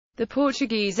The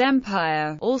Portuguese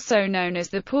Empire, also known as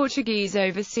the Portuguese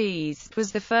Overseas,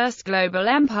 was the first global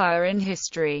empire in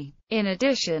history. In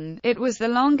addition, it was the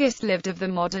longest-lived of the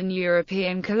modern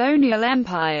European colonial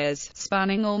empires,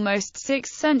 spanning almost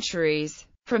 6 centuries.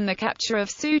 From the capture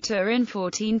of Ceuta in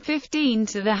 1415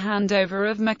 to the handover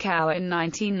of Macau in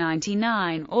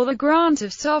 1999, or the grant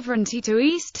of sovereignty to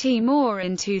East Timor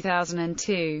in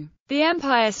 2002. The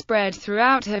empire spread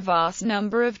throughout a vast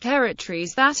number of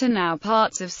territories that are now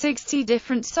parts of 60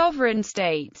 different sovereign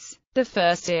states. The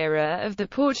first era of the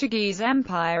Portuguese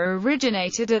Empire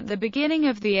originated at the beginning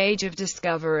of the Age of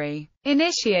Discovery.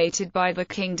 Initiated by the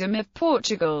Kingdom of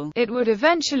Portugal, it would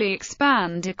eventually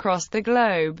expand across the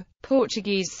globe.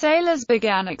 Portuguese sailors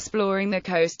began exploring the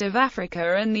coast of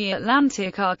Africa and the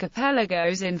Atlantic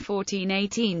archipelagos in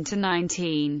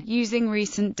 1418–19, using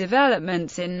recent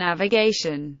developments in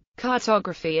navigation,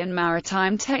 cartography and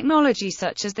maritime technology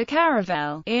such as the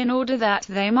caravel, in order that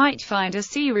they might find a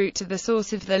sea route to the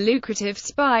source of the lucrative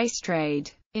spice trade.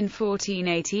 In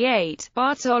 1488,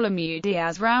 Bartholomew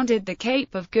Diaz rounded the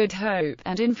Cape of Good Hope,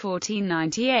 and in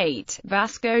 1498,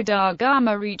 Vasco da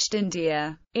Gama reached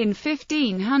India. In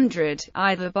 1500,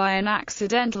 either by an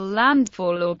accidental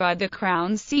landfall or by the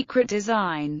Crown's secret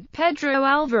design, Pedro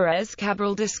Alvarez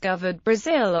Cabral discovered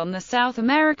Brazil on the South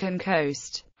American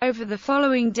coast. Over the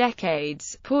following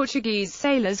decades, Portuguese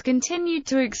sailors continued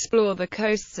to explore the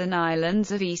coasts and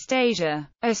islands of East Asia,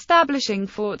 establishing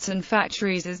forts and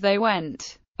factories as they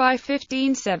went. By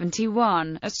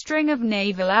 1571, a string of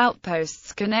naval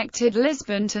outposts connected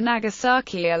Lisbon to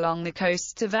Nagasaki along the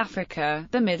coasts of Africa,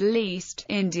 the Middle East,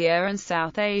 India and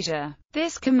South Asia.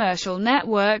 This commercial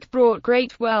network brought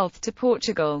great wealth to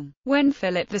Portugal. When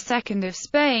Philip II of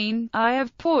Spain, I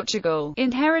of Portugal,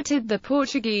 inherited the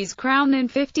Portuguese crown in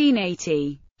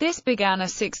 1580, this began a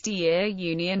 60-year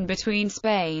union between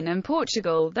Spain and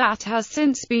Portugal that has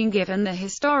since been given the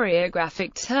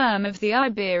historiographic term of the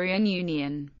Iberian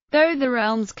Union. Though the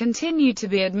realms continued to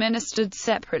be administered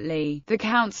separately, the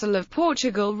Council of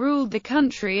Portugal ruled the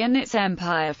country and its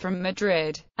empire from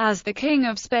Madrid. As the King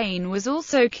of Spain was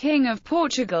also King of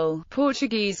Portugal,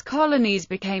 Portuguese colonies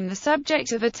became the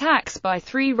subject of attacks by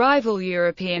 3 rival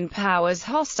European powers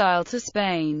hostile to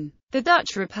Spain: the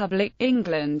Dutch Republic,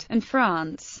 England, and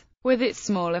France. With its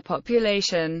smaller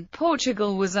population,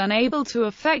 Portugal was unable to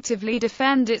effectively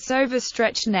defend its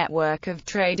overstretched network of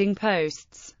trading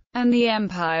posts, and the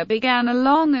empire began a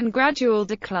long and gradual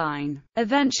decline.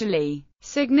 Eventually,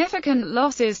 significant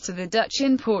losses to the Dutch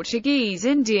in Portuguese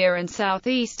India and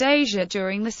Southeast Asia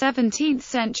during the 17th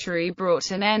century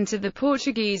brought an end to the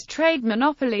Portuguese trade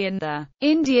monopoly in the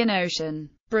Indian Ocean.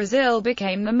 Brazil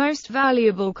became the most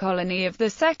valuable colony of the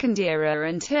Second Era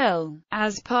until,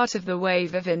 as part of the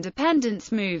wave of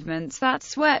independence movements that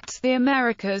swept the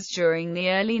Americas during the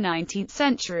early 19th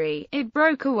century, it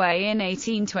broke away in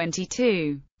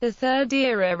 1822. The Third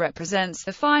Era represents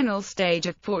the final stage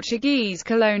of Portuguese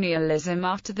colonialism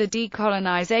after the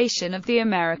decolonization of the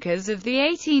Americas of the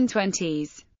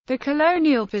 1820s. The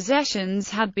colonial possessions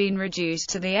had been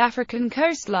reduced to the African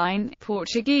coastline,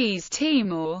 Portuguese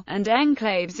Timor, and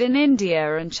enclaves in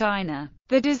India and China.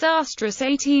 The disastrous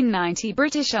 1890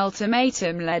 British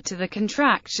ultimatum led to the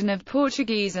contraction of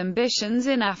Portuguese ambitions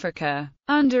in Africa.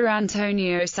 Under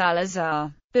Antonio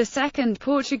Salazar, the Second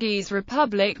Portuguese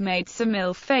Republic made some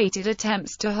ill-fated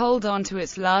attempts to hold on to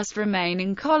its last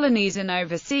remaining colonies and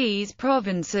overseas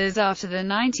provinces after the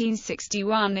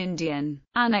 1961 Indian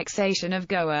annexation of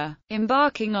Goa,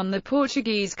 embarking on the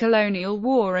Portuguese colonial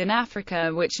war in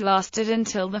Africa which lasted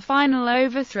until the final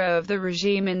overthrow of the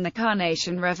regime in the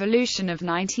Carnation Revolution of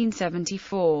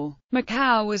 1974.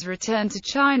 Macau was returned to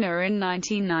China in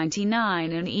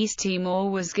 1999 and East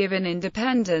Timor was given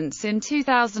independence in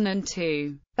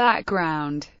 2002.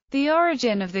 Background: the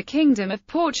origin of the Kingdom of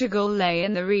Portugal lay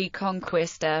in the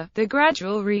Reconquista, the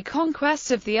gradual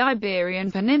reconquest of the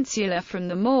Iberian Peninsula from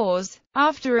the Moors.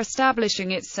 After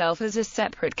establishing itself as a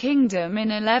separate kingdom in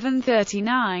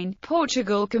 1139,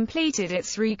 Portugal completed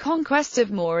its reconquest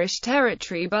of Moorish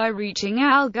territory by reaching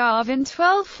Algarve in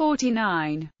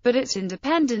 1249, but its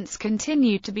independence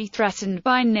continued to be threatened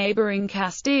by neighbouring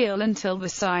Castile until the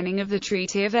signing of the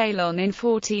Treaty of Ayllón in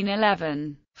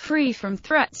 1411. Free from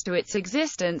threats to its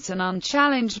existence and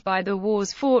unchallenged by the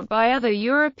wars fought by other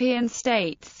European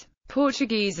states,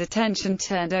 Portuguese attention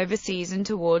turned overseas and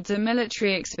towards a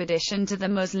military expedition to the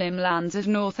Muslim lands of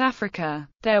North Africa.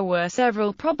 There were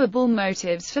several probable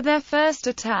motives for their first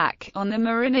attack on the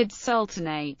Marinid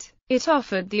Sultanate. It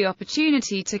offered the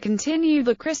opportunity to continue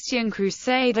the Christian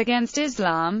crusade against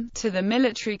Islam to the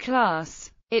military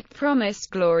class. It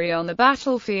promised glory on the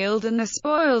battlefield and the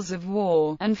spoils of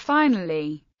war. And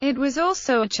finally, It was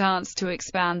also a chance to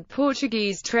expand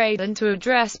Portuguese trade and to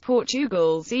address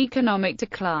Portugal's economic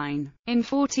decline. In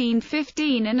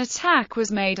 1415 an attack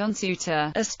was made on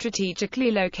Ceuta, a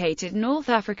strategically located North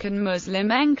African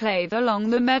Muslim enclave along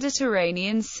the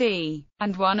Mediterranean Sea,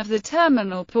 and one of the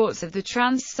terminal ports of the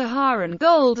trans-Saharan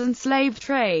gold and slave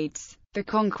trades. The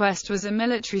conquest was a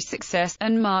military success,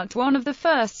 and marked one of the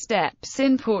first steps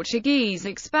in Portuguese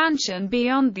expansion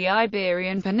beyond the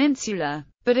Iberian Peninsula.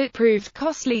 But it proved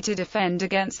costly to defend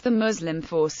against the Muslim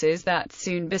forces that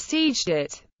soon besieged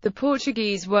it. The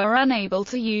Portuguese were unable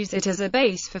to use it as a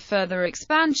base for further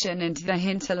expansion into the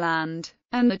hinterland,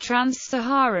 and the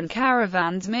trans-Saharan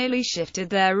caravans merely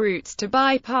shifted their routes to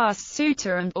bypass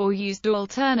Ceuta or used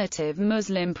alternative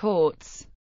Muslim ports.